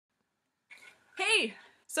Hey!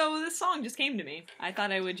 So this song just came to me. I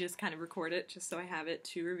thought I would just kind of record it just so I have it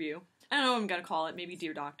to review. I don't know what I'm gonna call it, maybe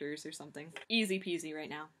Dear Doctors or something. Easy peasy right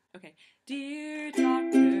now. Okay. Dear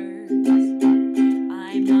Doctors,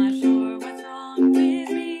 I'm not sure what's wrong with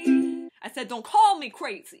me. I said don't call me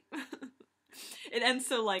crazy. It ends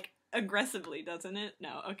so like aggressively, doesn't it?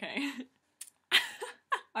 No, okay.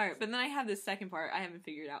 Alright, but then I have this second part. I haven't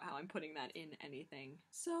figured out how I'm putting that in anything.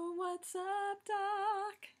 So what's up,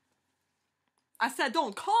 Doc? I said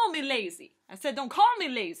don't call me lazy. I said don't call me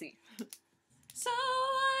lazy. So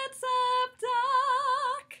what's up,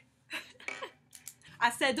 Doc? I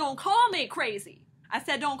said don't call me crazy. I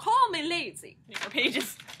said don't call me lazy. More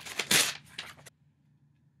pages.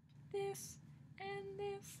 This and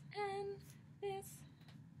this and this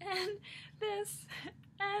and this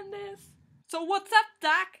and this. So what's up,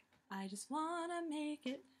 Doc? I just wanna make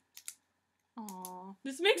it. Aww.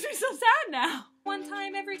 This makes me so sad now. One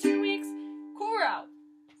time every 2 weeks. Core out.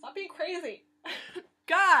 Stop being crazy.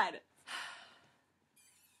 God.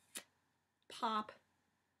 Pop.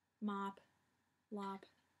 Mop. Lop.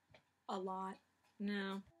 A lot.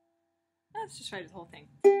 No. Let's just try this whole thing.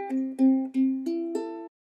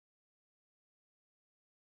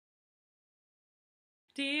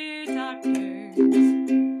 Dear doctors,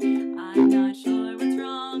 I'm not sure what's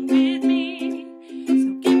wrong with me.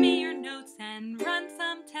 So give me your notes and run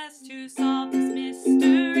some tests to solve this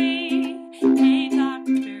mystery. Hey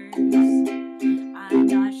doctors, I'm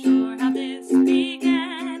not sure how this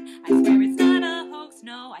began. I swear it's not a hoax,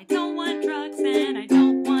 no, I don't want drugs and I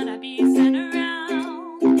don't want to be sent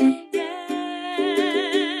around.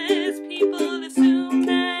 Yes, people assume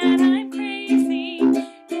that I'm crazy.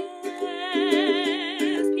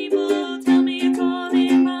 Yes, people tell me it's all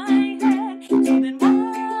in my head. So then why?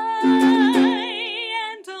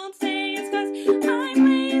 And don't say it's 'cause I'm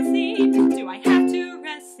lazy. Do I have to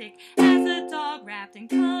rest sick as a dog wrapped in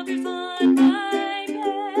covers on my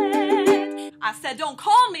bed? I said don't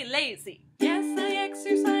call me lazy. Yes, I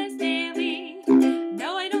exercise daily.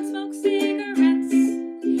 No, I don't smoke cigarettes.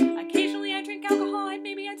 Occasionally I drink alcohol.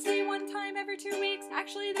 Maybe I'd say one time every 2 weeks.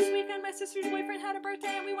 Actually, this weekend my sister's boyfriend had a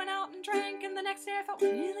birthday and we went out and drank, and the next day I felt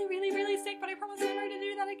really sick, but I promise never to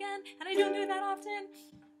do that again, and I don't do that often.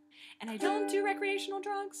 And I don't do recreational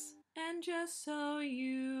drugs. And just so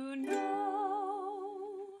you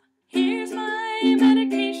know, here's my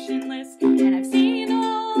medication list, and I've seen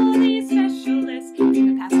all these specialists.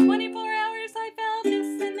 In the past 24 hours I felt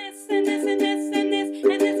this and this and this and this and this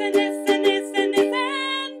and this and this and this and this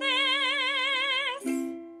and this.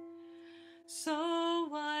 So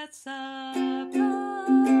what's up, Doc?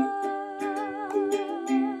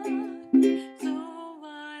 So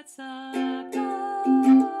what's up, Doc?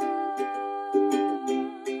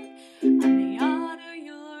 I'm the author,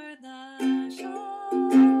 you're the show.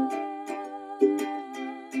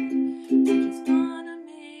 I just wanna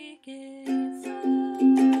make it soft.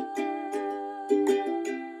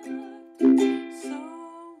 So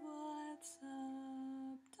what's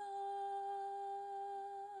up, Doc?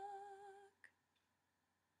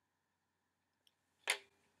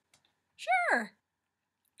 Sure.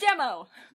 Demo.